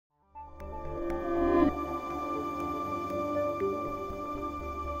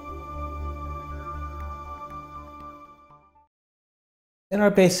In our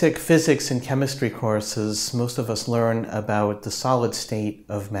basic physics and chemistry courses, most of us learn about the solid state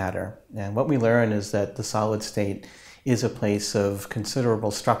of matter. And what we learn is that the solid state is a place of considerable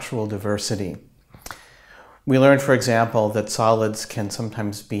structural diversity. We learn, for example, that solids can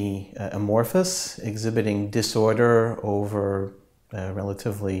sometimes be amorphous, exhibiting disorder over a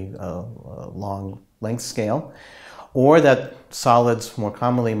relatively long length scale, or that solids more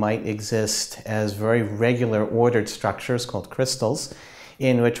commonly might exist as very regular ordered structures called crystals,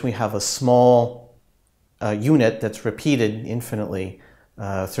 in which we have a small unit that's repeated infinitely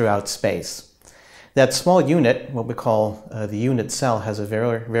throughout space. That small unit, what we call the unit cell, has a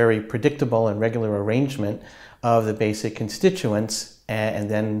very predictable and regular arrangement of the basic constituents, and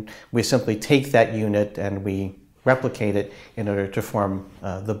then we simply take that unit and we replicate it in order to form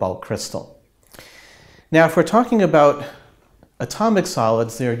the bulk crystal. Now, if we're talking about atomic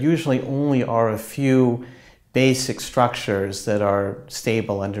solids, there usually only are a few basic structures that are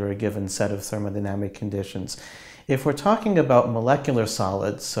stable under a given set of thermodynamic conditions. If we're talking about molecular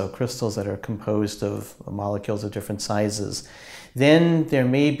solids, so crystals that are composed of molecules of different sizes, then there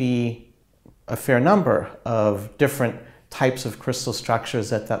may be a fair number of different types of crystal structures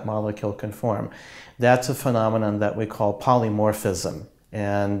that molecule can form. That's a phenomenon that we call polymorphism.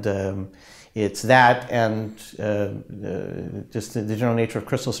 And it's that and just the general nature of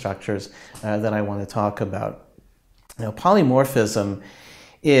crystal structures that I want to talk about. Now, polymorphism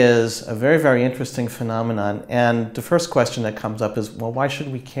is a very interesting phenomenon, and the first question that comes up is, well, why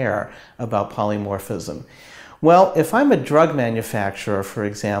should we care about polymorphism? Well, if I'm a drug manufacturer, for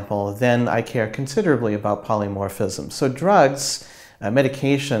example, then I care considerably about polymorphism. So drugs,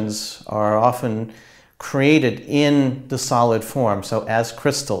 medications, are often created in the solid form, so as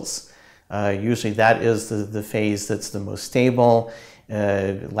crystals. Usually that is the phase that's the most stable,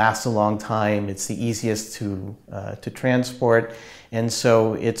 lasts a long time, it's the easiest to transport, and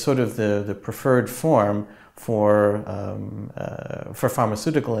so it's sort of the preferred form for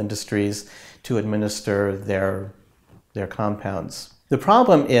pharmaceutical industries to administer their compounds. The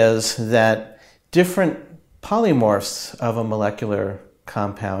problem is that different polymorphs of a molecular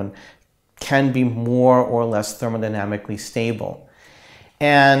compound can be more or less thermodynamically stable.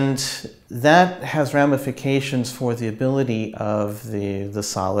 And that has ramifications for the ability of the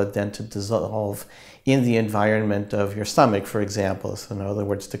solid then to dissolve in the environment of your stomach, for example. So in other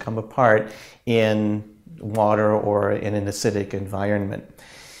words, to come apart in water or in an acidic environment.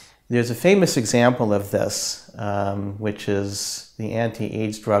 There's a famous example of this, which is the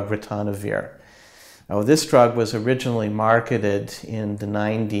anti-AIDS drug ritonavir. Now, this drug was originally marketed in the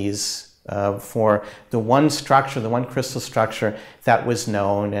 90s for the one structure, the one crystal structure that was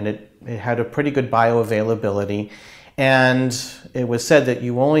known, and it had a pretty good bioavailability. And it was said that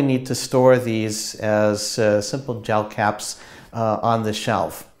you only need to store these as simple gel caps on the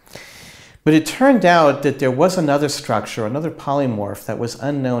shelf. But it turned out that there was another structure, another polymorph that was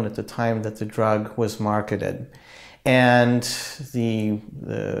unknown at the time that the drug was marketed. And the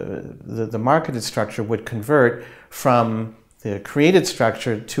marketed structure would convert from the created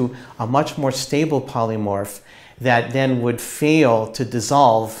structure to a much more stable polymorph that then would fail to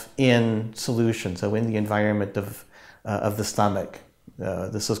dissolve in solution, so in the environment of the stomach.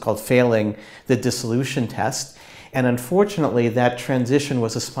 This is called failing the dissolution test. And unfortunately, that transition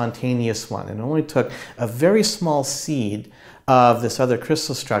was a spontaneous one. It only took a very small seed of this other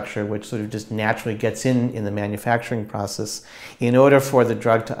crystal structure, which sort of just naturally gets in the manufacturing process, in order for the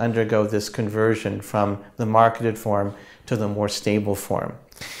drug to undergo this conversion from the marketed form to the more stable form.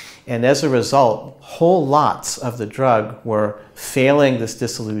 And as a result, whole lots of the drug were failing this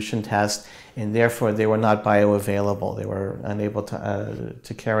dissolution test, and therefore they were not bioavailable. They were unable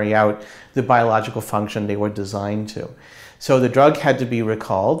to carry out the biological function they were designed to. So the drug had to be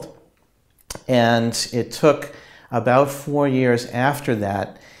recalled, and it took about 4 years after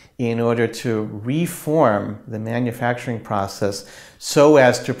that in order to reform the manufacturing process so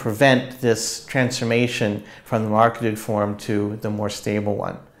as to prevent this transformation from the marketed form to the more stable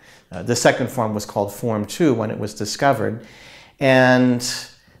one. The second form was called Form 2 when it was discovered. And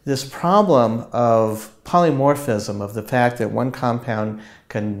this problem of polymorphism, of the fact that one compound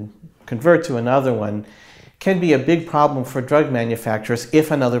can convert to another one, can be a big problem for drug manufacturers if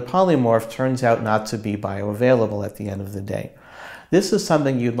another polymorph turns out not to be bioavailable at the end of the day. This is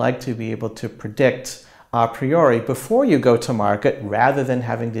something you'd like to be able to predict a priori before you go to market, rather than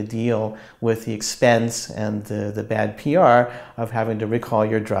having to deal with the expense and the bad PR of having to recall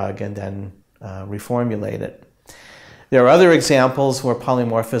your drug and then reformulate it. There are other examples where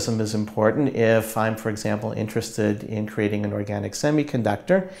polymorphism is important. If I'm, for example, interested in creating an organic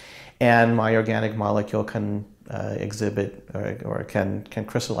semiconductor, and my organic molecule can exhibit or can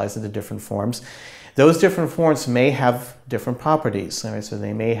crystallize into different forms. Those different forms may have different properties, right? So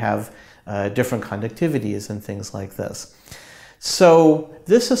they may have different conductivities and things like this. So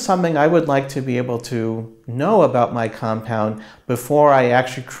this is something I would like to be able to know about my compound before I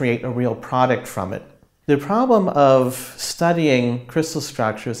actually create a real product from it. The problem of studying crystal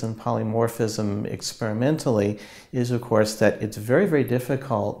structures and polymorphism experimentally is, of course, that it's very, very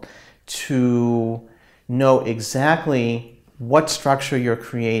difficult to know exactly what structure you're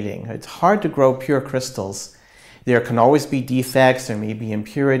creating. It's hard to grow pure crystals. There can always be defects, there may be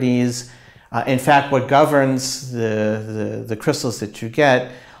impurities. In fact, what governs the crystals that you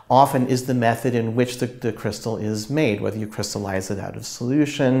get often is the method in which the crystal is made, whether you crystallize it out of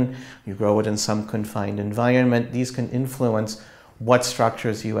solution, you grow it in some confined environment. These can influence what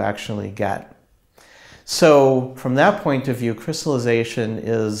structures you actually get. So from that point of view, crystallization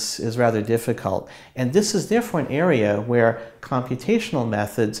is rather difficult. And this is therefore an area where computational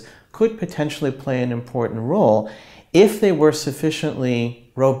methods could potentially play an important role if they were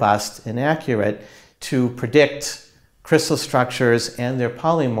sufficiently robust and accurate to predict crystal structures and their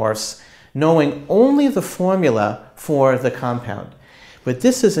polymorphs, knowing only the formula for the compound. But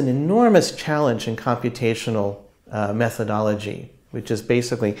this is an enormous challenge in computational methodology, which is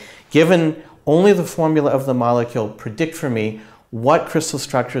basically, given only the formula of the molecule, predict for me what crystal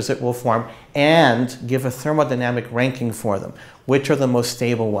structures it will form and give a thermodynamic ranking for them. Which are the most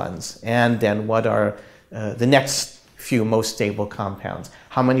stable ones? And then what are the next few most stable compounds?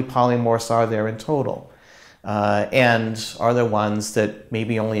 How many polymorphs are there in total? And are there ones that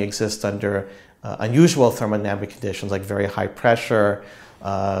maybe only exist under unusual thermodynamic conditions, like very high pressure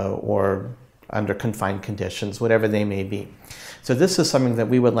or under confined conditions, whatever they may be. So this is something that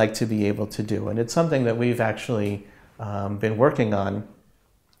we would like to be able to do, and it's something that we've actually been working on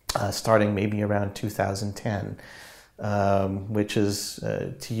starting maybe around 2010, which is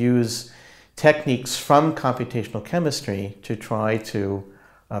to use techniques from computational chemistry to try to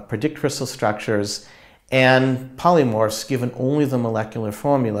predict crystal structures and polymorphs given only the molecular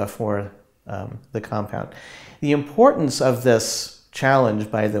formula for the compound. The importance of this challenge,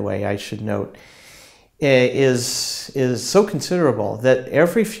 by the way, I should note, is so considerable that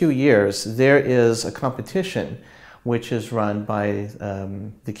every few years there is a competition which is run by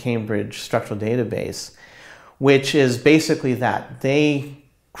the Cambridge Structural Database, which is basically that. They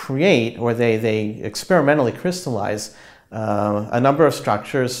create, or they experimentally crystallize a number of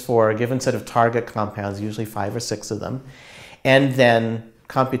structures for a given set of target compounds, usually 5 or 6 of them, and then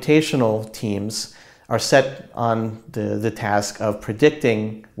computational teams are set on the task of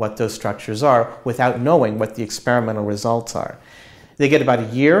predicting what those structures are without knowing what the experimental results are. They get about a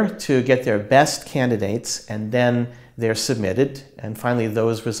year to get their best candidates, and then they're submitted, and finally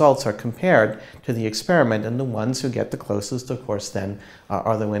those results are compared to the experiment, and the ones who get the closest, of course, then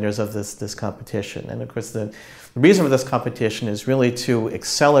are the winners of this competition. And of course the reason for this competition is really to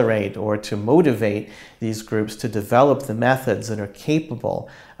accelerate or to motivate these groups to develop the methods that are capable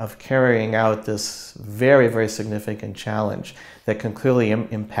of carrying out this very, very significant challenge that can clearly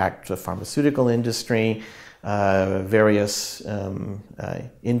impact the pharmaceutical industry, various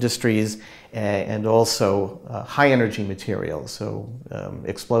industries, and also high energy materials, so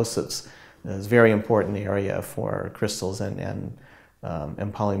explosives is a very important area for crystals and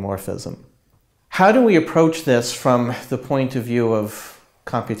polymorphism. How do we approach this from the point of view of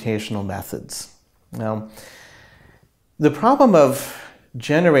computational methods? Now, the problem of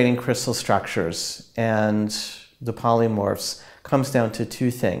generating crystal structures and the polymorphs comes down to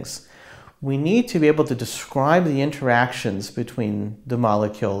 2 things. We need to be able to describe the interactions between the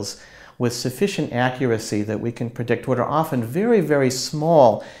molecules with sufficient accuracy that we can predict what are often very, very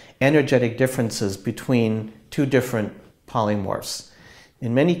small energetic differences between 2 different polymorphs.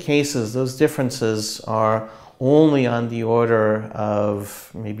 In many cases, those differences are only on the order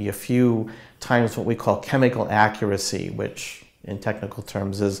of maybe a few times what we call chemical accuracy, which in technical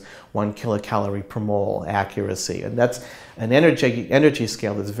terms is 1 kilocalorie per mole accuracy. And that's an energy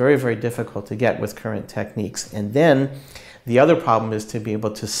scale that's very, very difficult to get with current techniques. And then the other problem is to be able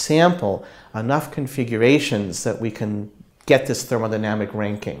to sample enough configurations that we can get this thermodynamic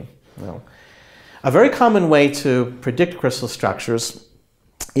ranking. Well, a very common way to predict crystal structures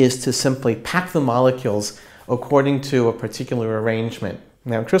is to simply pack the molecules according to a particular arrangement.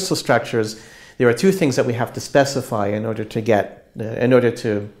 Now, in crystal structures, there are 2 things that we have to specify in order to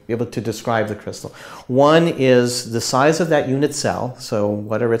be able to describe the crystal. One is the size of that unit cell, so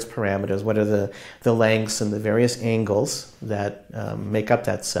what are its parameters, what are the lengths and the various angles that make up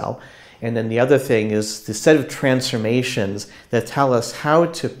that cell. And then the other thing is the set of transformations that tell us how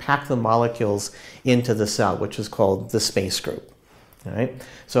to pack the molecules into the cell, which is called the space group. All right?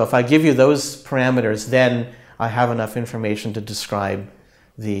 So if I give you those parameters, then I have enough information to describe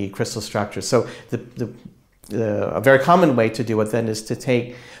the crystal structure. So a very common way to do it then is to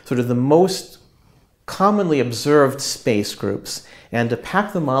take sort of the most commonly observed space groups and to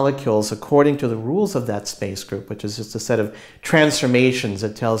pack the molecules according to the rules of that space group, which is just a set of transformations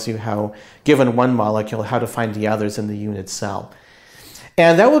that tells you how, given one molecule, how to find the others in the unit cell.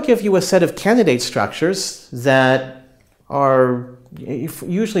 And that will give you a set of candidate structures that are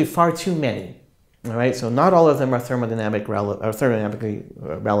usually far too many. All right, so not all of them are thermodynamically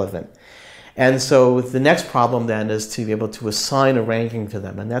relevant. And so the next problem then is to be able to assign a ranking to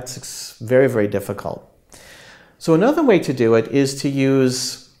them, and that's very, very difficult. So another way to do it is to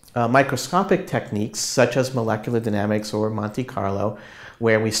use microscopic techniques such as molecular dynamics or Monte Carlo,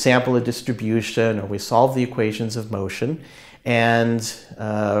 where we sample a distribution or we solve the equations of motion, and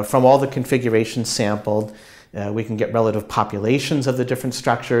from all the configurations sampled, we can get relative populations of the different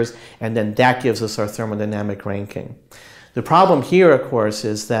structures, and then that gives us our thermodynamic ranking. The problem here, of course,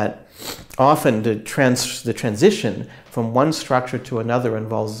 is that often the transition from one structure to another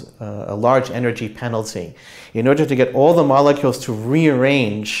involves a large energy penalty. In order to get all the molecules to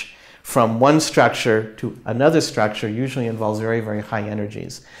rearrange from one structure to another structure usually involves very, very high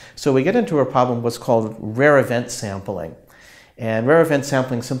energies. So we get into a problem what's called rare event sampling. And rare event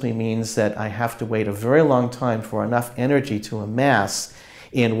sampling simply means that I have to wait a very long time for enough energy to amass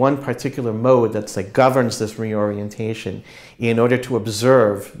in one particular mode that governs this reorientation in order to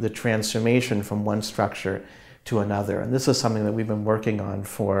observe the transformation from one structure to another. And this is something that we've been working on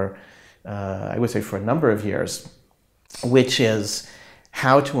for, I would say, for a number of years, which is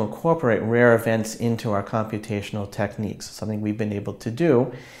how to incorporate rare events into our computational techniques, something we've been able to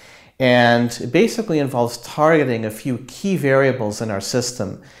do. And it basically involves targeting a few key variables in our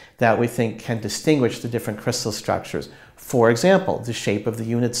system that we think can distinguish the different crystal structures. For example, the shape of the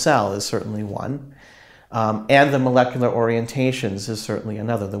unit cell is certainly one, and the molecular orientations is certainly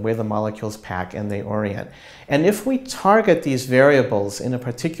another, the way the molecules pack and they orient. And if we target these variables in a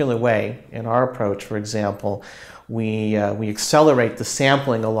particular way, in our approach, for example, we accelerate the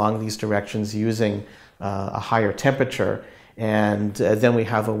sampling along these directions using a higher temperature, and then we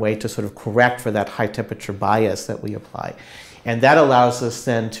have a way to sort of correct for that high temperature bias that we apply. And that allows us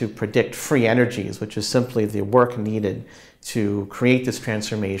then to predict free energies, which is simply the work needed to create this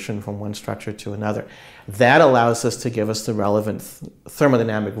transformation from one structure to another. That allows us to give us the relevant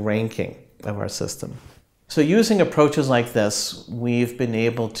thermodynamic ranking of our system. So using approaches like this, we've been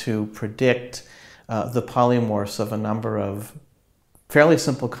able to predict the polymorphs of a number of fairly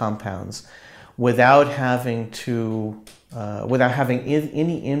simple compounds without having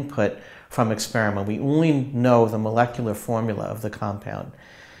any input from experiment. We only know the molecular formula of the compound.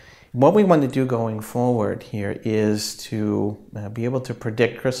 What we want to do going forward here is to be able to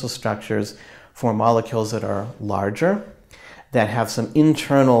predict crystal structures for molecules that are larger, that have some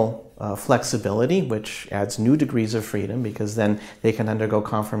internal flexibility, which adds new degrees of freedom because then they can undergo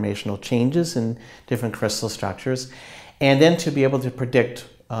conformational changes in different crystal structures, and then to be able to predict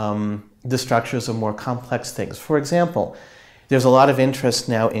the structures of more complex things. For example, there's a lot of interest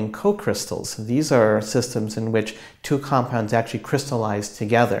now in co-crystals. These are systems in which two compounds actually crystallize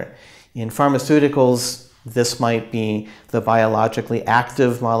together. In pharmaceuticals, this might be the biologically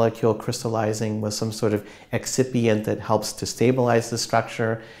active molecule crystallizing with some sort of excipient that helps to stabilize the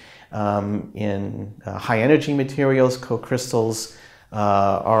structure. In high energy materials, co-crystals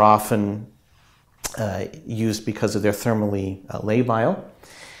are often used because of their thermally labile.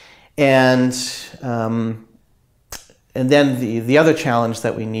 And then the other challenge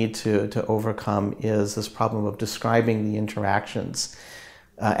that we need to overcome is this problem of describing the interactions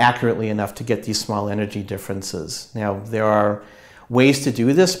accurately enough to get these small energy differences. Now, there are ways to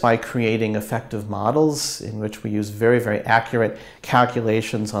do this by creating effective models in which we use very, very accurate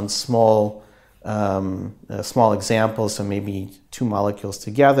calculations on small examples, so maybe 2 molecules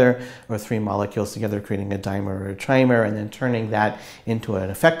together or 3 molecules together creating a dimer or a trimer, and then turning that into an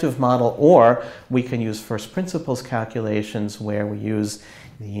effective model. Or we can use first principles calculations where we use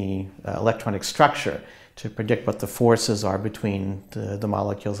the electronic structure to predict what the forces are between the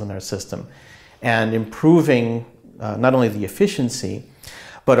molecules in our system, and improving not only the efficiency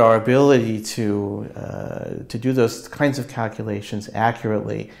but our ability to do those kinds of calculations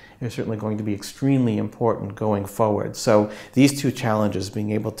accurately is certainly going to be extremely important going forward. So these two challenges,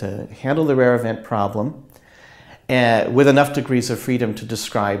 being able to handle the rare event problem with enough degrees of freedom to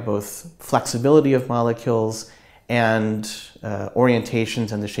describe both flexibility of molecules and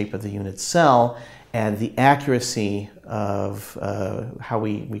orientations and the shape of the unit cell, and the accuracy of how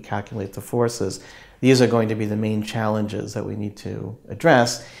we calculate the forces. These are going to be the main challenges that we need to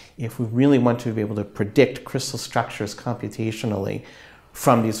address if we really want to be able to predict crystal structures computationally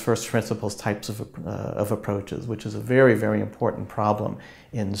from these first principles types of approaches, which is a very, very important problem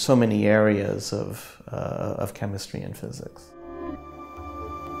in so many areas of chemistry and physics.